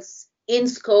about what's in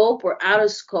scope or out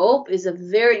of scope is a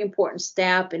very important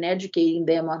step in educating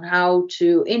them on how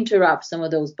to interrupt some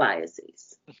of those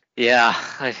biases. Yeah,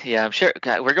 I'm sure.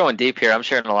 God, we're going deep here. I'm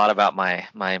sharing a lot about my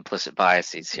implicit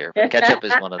biases here, but ketchup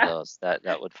is one of those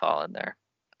that would fall in there.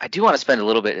 I do want to spend a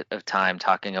little bit of time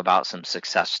talking about some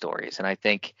success stories, and I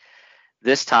think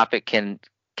this topic can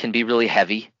be really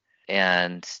heavy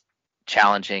and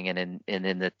challenging, and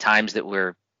in the times that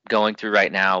we're going through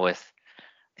right now with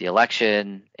the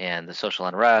election and the social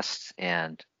unrest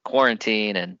and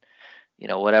quarantine and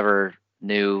whatever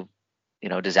new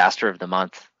disaster of the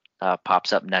month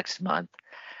pops up next month.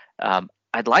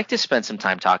 I'd like to spend some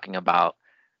time talking about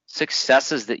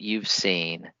successes that you've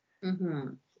seen Mm-hmm.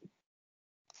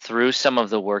 through some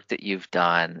of the work that you've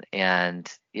done, and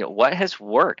what has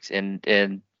worked, and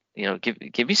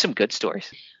give me some good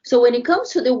stories. So when it comes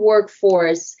to the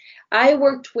workforce, I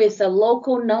worked with a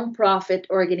local nonprofit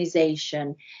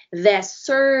organization that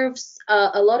serves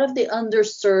a lot of the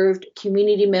underserved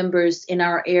community members in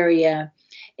our area.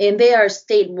 And they are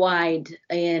statewide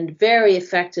and very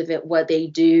effective at what they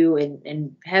do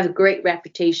and have a great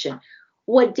reputation.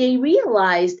 What they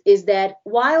realized is that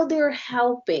while they're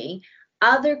helping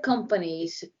other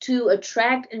companies to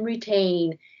attract and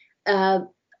retain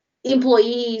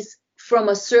employees from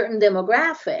a certain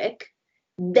demographic,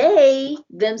 they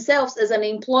themselves as an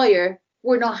employer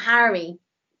were not hiring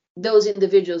those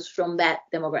individuals from that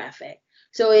demographic.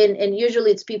 So and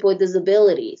usually it's people with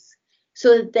disabilities.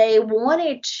 So they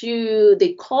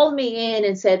called me in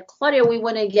and said, Claudia, we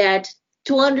want to get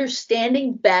to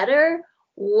understanding better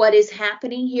what is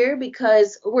happening here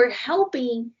because we're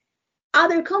helping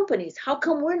other companies. How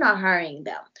come we're not hiring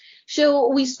them? So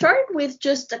we started with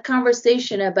just a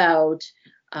conversation about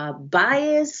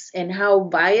bias and how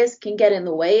bias can get in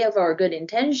the way of our good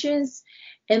intentions.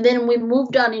 And then we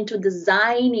moved on into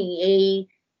designing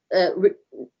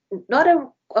not a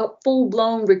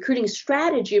full-blown recruiting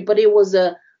strategy, but it was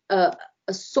a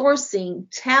sourcing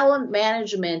talent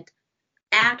management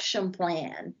action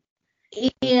plan.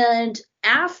 And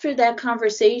after that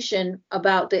conversation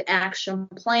about the action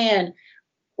plan,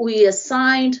 we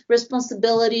assigned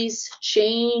responsibilities,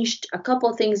 changed a couple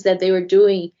of things that they were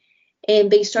doing,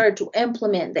 and they started to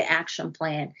implement the action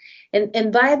plan.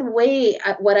 And by the way,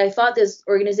 what I thought this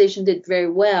organization did very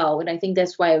well, and I think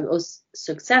that's why it was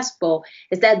successful,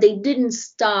 is that they didn't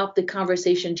stop the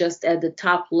conversation just at the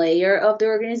top layer of the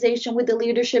organization with the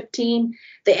leadership team.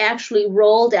 They actually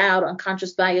rolled out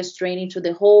unconscious bias training to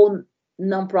the whole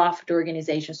nonprofit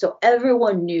organization. So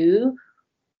everyone knew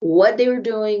what they were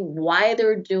doing, why they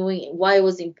were doing it, why it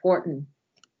was important.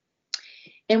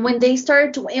 And when they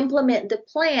started to implement the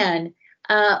plan,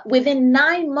 within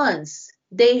 9 months,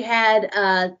 they had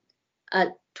a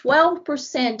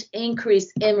 12%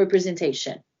 increase in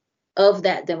representation of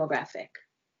that demographic.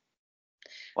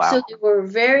 Wow. So they were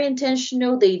very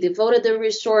intentional. They devoted their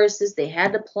resources. They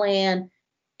had a plan,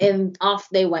 and off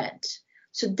they went.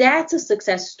 So that's a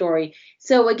success story.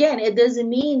 So again, it doesn't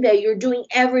mean that you're doing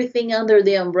everything under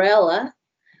the umbrella,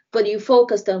 but you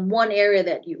focused on one area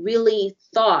that you really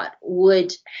thought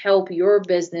would help your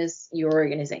business, your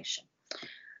organization.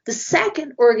 The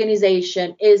second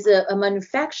organization is a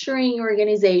manufacturing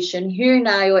organization here in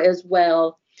Iowa as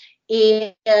well.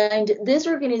 And this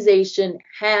organization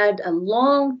had a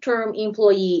long-term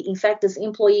employee. In fact, this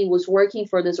employee was working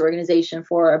for this organization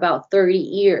for about 30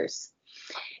 years.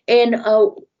 And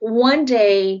one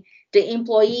day, the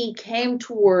employee came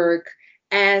to work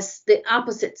as the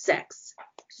opposite sex.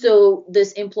 So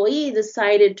this employee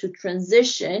decided to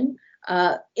transition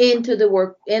into the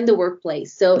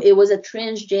workplace. So it was a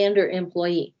transgender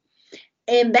employee.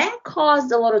 And that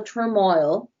caused a lot of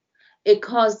turmoil. It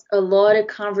caused a lot of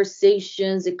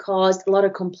conversations. It caused a lot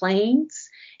of complaints.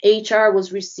 HR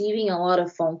was receiving a lot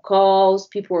of phone calls.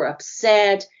 People were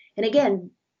upset. And again,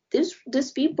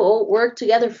 these people worked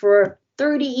together for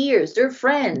 30 years. They're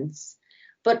friends.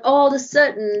 But all of a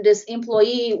sudden, this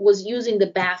employee was using the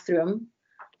bathroom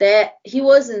that he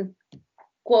wasn't,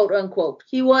 quote unquote,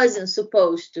 he wasn't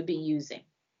supposed to be using.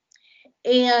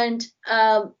 And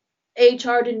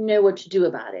HR didn't know what to do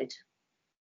about it.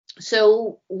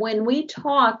 So when we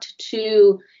talked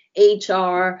to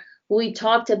HR, we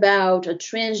talked about a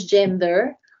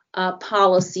transgender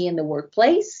policy in the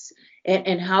workplace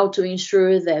and how to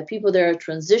ensure that people that are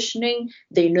transitioning,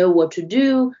 they know what to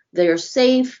do, they're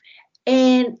safe,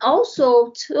 and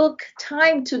also took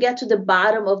time to get to the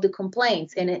bottom of the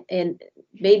complaints. And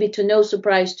maybe to no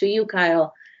surprise to you,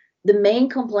 Kyle, the main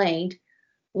complaint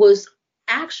was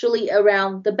actually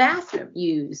around the bathroom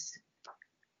use.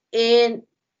 And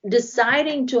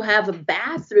deciding to have a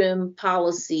bathroom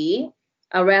policy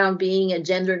around being a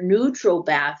gender neutral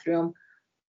bathroom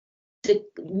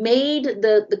made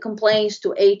the complaints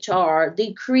to HR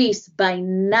decrease by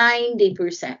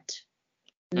 90%.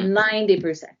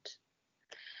 90%.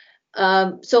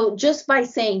 So just by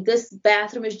saying this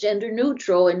bathroom is gender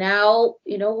neutral, and now,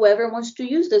 whoever wants to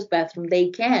use this bathroom, they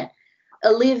can,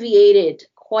 alleviated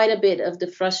quite a bit of the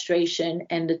frustration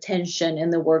and the tension in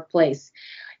the workplace.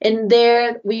 And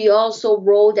there we also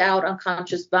rolled out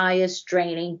unconscious bias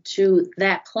training to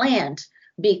that plant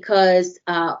because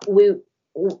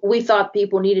we thought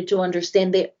people needed to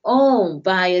understand their own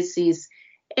biases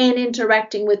in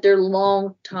interacting with their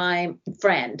longtime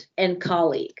friend and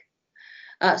colleague.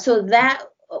 So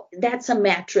that's a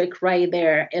metric right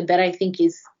there, and that I think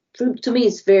is, to me,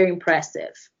 is very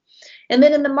impressive. And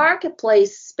then in the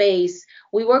marketplace space,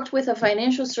 we worked with a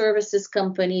financial services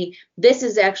company. This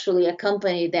is actually a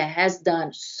company that has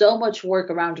done so much work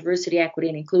around diversity, equity,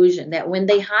 and inclusion that when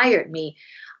they hired me,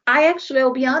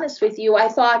 I'll be honest with you, I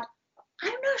thought,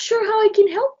 I'm not sure how I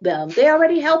can help them. They're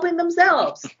already helping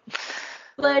themselves.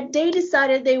 But they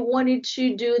decided they wanted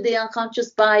to do the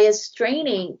unconscious bias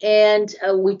training. And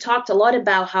we talked a lot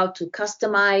about how to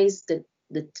customize the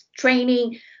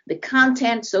training, the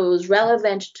content, so it was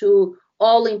relevant to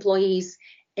all employees.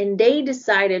 And they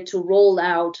decided to roll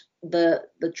out the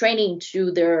training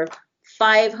to their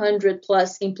 500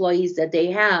 plus employees that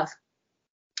they have.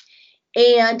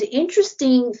 And the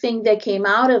interesting thing that came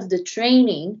out of the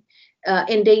training,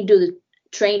 and they do the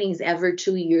trainings every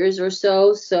 2 years or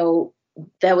so. So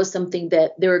that was something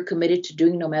that they were committed to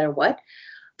doing no matter what.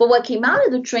 But what came out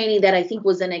of the training that I think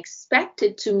was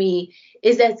unexpected to me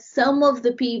is that some of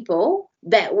the people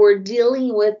that were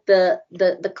dealing with the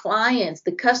clients,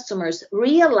 the customers,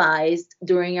 realized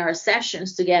during our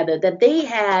sessions together that they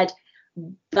had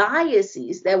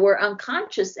biases that were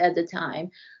unconscious at the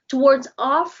time towards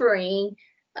offering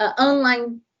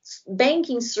online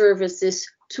banking services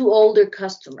to older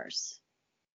customers.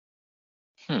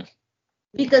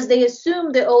 Because they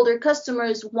assumed the older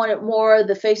customers wanted more of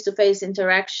the face-to-face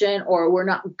interaction or were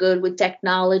not good with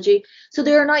technology. So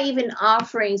they are not even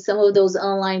offering some of those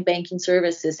online banking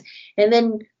services. And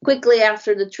then quickly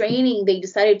after the training, they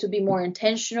decided to be more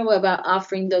intentional about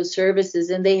offering those services.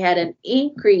 And they had an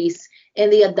increase in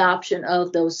the adoption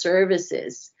of those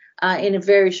services in a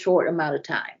very short amount of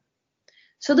time.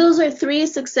 So those are 3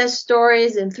 success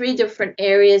stories in 3 different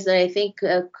areas that I think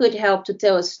could help to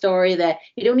tell a story that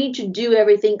you don't need to do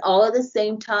everything all at the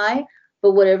same time,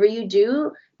 but whatever you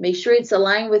do, make sure it's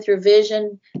aligned with your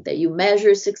vision, that you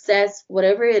measure success,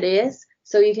 whatever it is,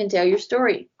 so you can tell your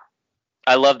story.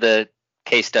 I love the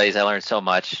case studies. I learned so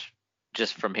much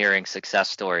just from hearing success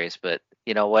stories. But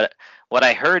what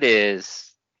I heard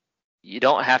is you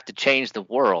don't have to change the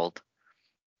world.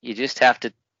 You just have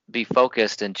to be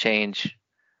focused and change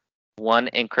one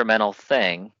incremental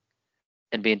thing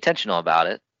and be intentional about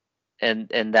it,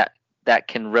 and that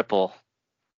can ripple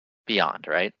beyond,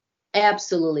 right?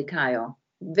 Absolutely, Kyle.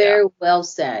 Very well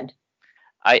said.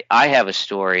 I have a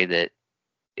story that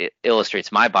it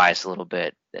illustrates my bias a little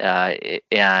bit,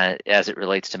 and as it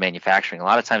relates to manufacturing. A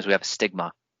lot of times we have a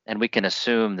stigma, and we can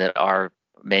assume that our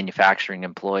manufacturing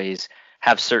employees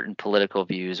have certain political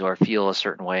views or feel a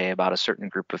certain way about a certain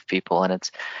group of people, and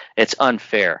it's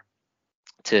unfair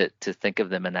to think of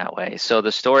them in that way. So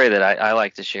the story that I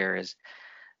like to share is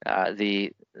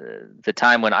the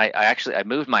time when I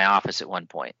moved my office at one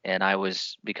point, and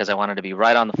because I wanted to be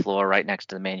right on the floor, right next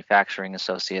to the manufacturing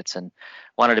associates, and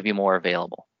wanted to be more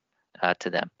available to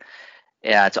them.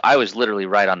 And so I was literally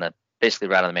basically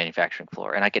right on the manufacturing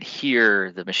floor, and I could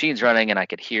hear the machines running, and I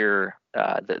could hear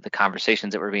the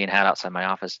conversations that were being had outside my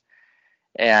office.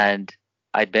 And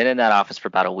I'd been in that office for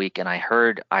about a week, and I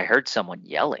heard someone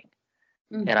yelling.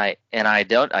 And I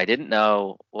didn't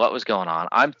know what was going on.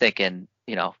 I'm thinking,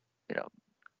 in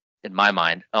my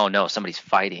mind, oh no, somebody's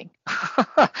fighting.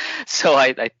 So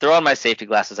I throw on my safety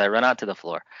glasses, I run out to the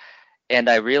floor, and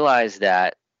I realize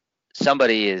that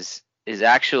somebody is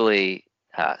actually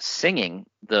singing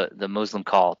the Muslim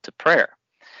call to prayer.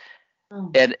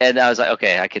 Oh. And I was like,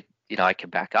 okay, I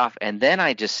could back off. And then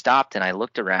I just stopped and I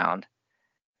looked around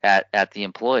at the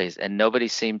employees, and nobody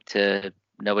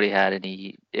had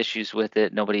any issues with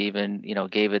it. Nobody even,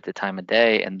 gave it the time of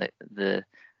day. And the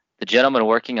gentleman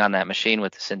working on that machine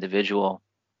with this individual,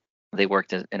 they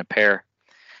worked in a pair.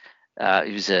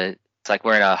 It's like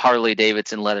wearing a Harley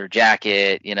Davidson leather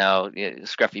jacket,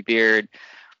 scruffy beard,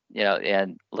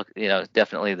 and look,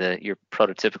 definitely your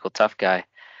prototypical tough guy.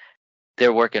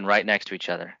 They're working right next to each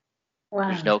other. Wow.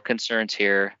 There's no concerns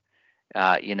here.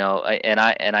 And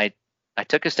I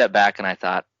took a step back and I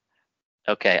thought,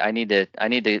 okay, I need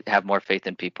to have more faith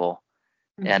in people,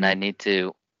 and I need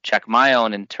to check my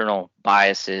own internal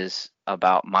biases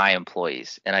about my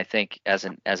employees. And I think as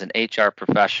an HR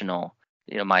professional,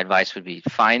 my advice would be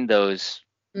find those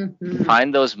Mm-hmm.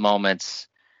 Find those moments,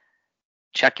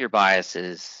 check your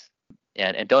biases,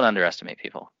 and don't underestimate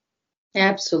people.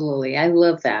 Absolutely. I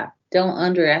love that. Don't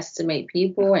underestimate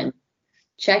people and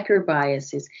check your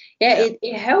biases. Yeah,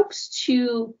 it helps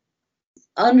to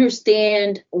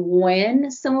understand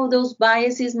when some of those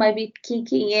biases might be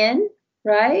kicking in,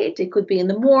 right? It could be in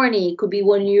the morning, it could be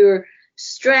when you're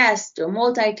stressed or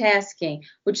multitasking,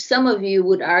 which some of you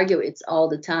would argue it's all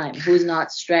the time. Who's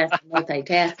not stressed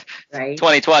multitasking, right?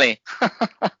 2020.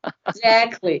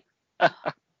 Exactly.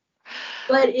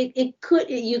 But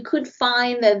you could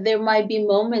find that there might be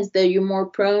moments that you're more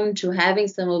prone to having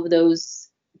some of those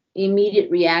immediate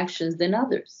reactions than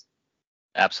others.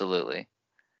 Absolutely.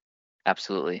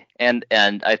 And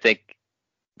I think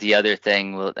the other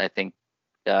thing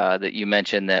that you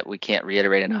mentioned that we can't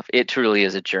reiterate enough, it truly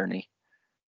is a journey.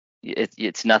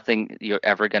 It's nothing you're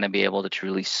ever going to be able to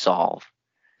truly solve.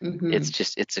 Mm-hmm.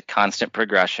 It's a constant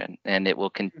progression, and it will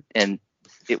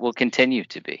continue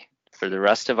to be for the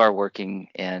rest of our working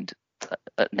and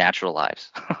natural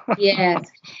lives. Yes.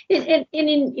 And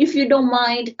if you don't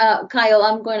mind, Kyle,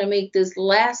 I'm going to make this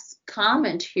last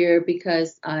comment here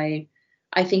because I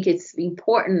think it's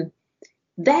important.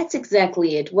 That's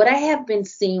exactly it. What I have been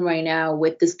seeing right now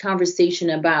with this conversation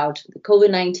about the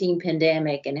COVID-19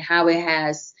 pandemic and how it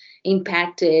has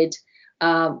impacted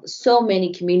so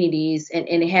many communities, and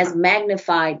it has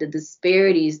magnified the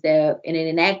disparities and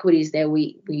inequities that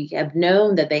we have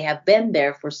known that they have been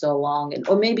there for so long,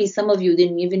 or maybe some of you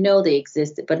didn't even know they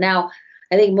existed, but now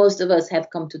I think most of us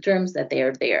have come to terms that they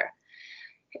are there.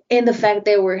 And the fact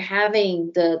that we're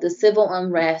having the civil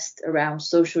unrest around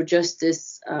social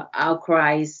justice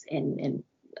outcries and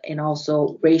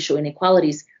also racial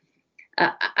inequalities,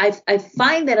 I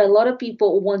find that a lot of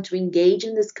people want to engage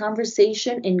in this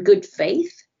conversation in good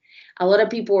faith. A lot of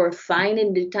people are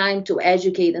finding the time to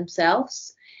educate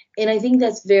themselves. And I think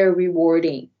that's very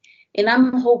rewarding. And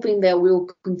I'm hoping that we'll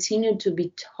continue to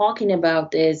be talking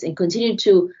about this and continue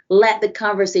to let the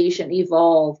conversation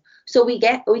evolve so we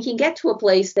can get to a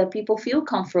place that people feel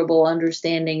comfortable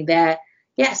understanding that,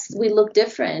 yes, we look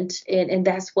different, and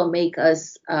that's what makes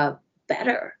us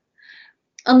better.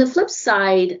 On the flip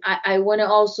side, I want to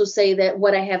also say that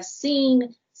what I have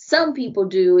seen some people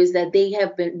do is that they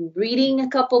have been reading a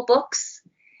couple books,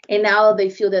 and now they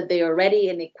feel that they are ready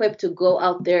and equipped to go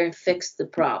out there and fix the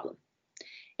problem.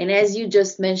 And as you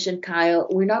just mentioned, Kyle,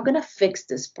 we're not going to fix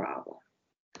this problem,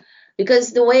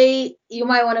 because the way you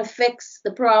might want to fix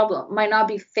the problem might not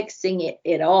be fixing it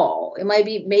at all. It might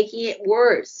be making it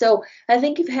worse. So I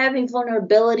think if having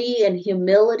vulnerability and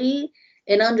humility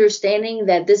and understanding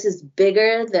that this is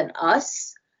bigger than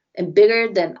us and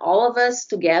bigger than all of us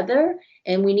together,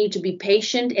 and we need to be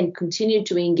patient and continue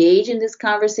to engage in this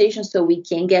conversation so we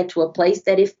can get to a place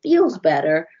that it feels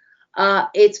better,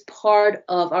 it's part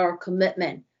of our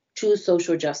commitment to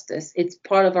social justice. It's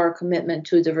part of our commitment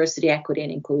to diversity, equity,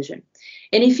 and inclusion.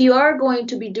 And if you are going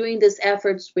to be doing these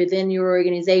efforts within your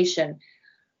organization,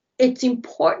 it's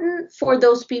important for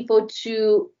those people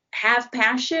to have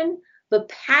passion, but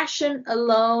passion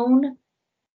alone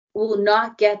will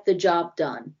not get the job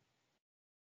done.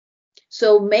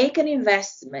 So make an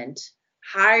investment,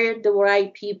 hire the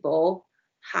right people,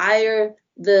 hire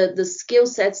the skill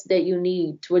sets that you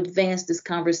need to advance this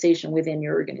conversation within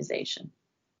your organization.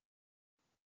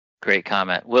 Great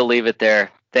comment. We'll leave it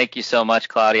there. Thank you so much,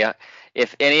 Claudia.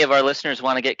 If any of our listeners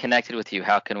want to get connected with you,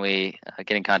 how can we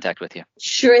get in contact with you?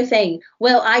 Sure thing.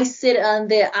 Well, I sit on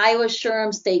the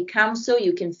Iowa-Durham State Council.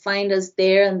 You can find us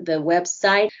there on the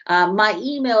website. My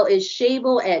email is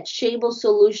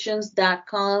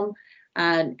shable@shablesolutions.com.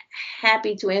 I'm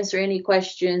happy to answer any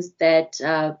questions that,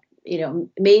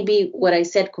 maybe what I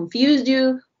said confused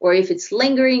you, or if it's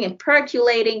lingering and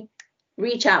percolating,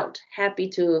 reach out. Happy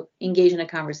to engage in a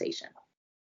conversation.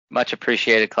 Much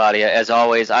appreciated, Claudia. As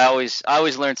always, I always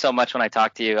learn so much when I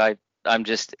talk to you. I'm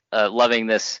just loving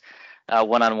this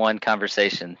one-on-one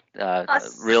conversation.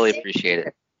 Really appreciate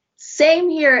it. Same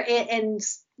here, and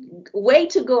way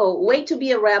to go. Way to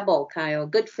be a rebel, Kyle.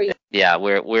 Good for you. Yeah,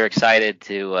 we're excited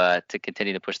to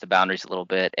continue to push the boundaries a little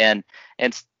bit and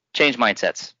change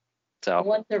mindsets. So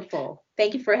wonderful.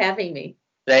 Thank you for having me.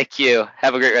 Thank you.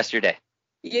 Have a great rest of your day.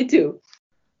 You too.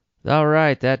 All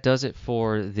right, that does it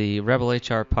for the Rebel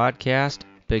HR podcast.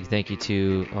 Big thank you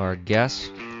to our guests.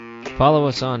 Follow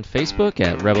us on Facebook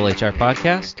at Rebel HR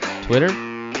Podcast, Twitter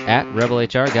at Rebel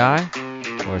HR Guy,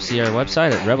 or see our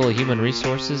website at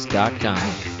rebelhumanresources.com.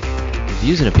 The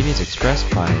views and opinions expressed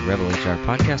by Rebel HR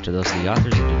Podcast are those of the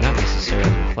authors and do not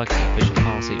necessarily reflect the official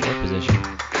policy or position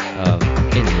of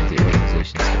any of the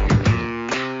organizations that we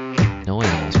represent. No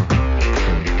animals were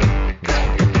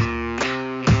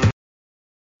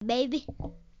baby.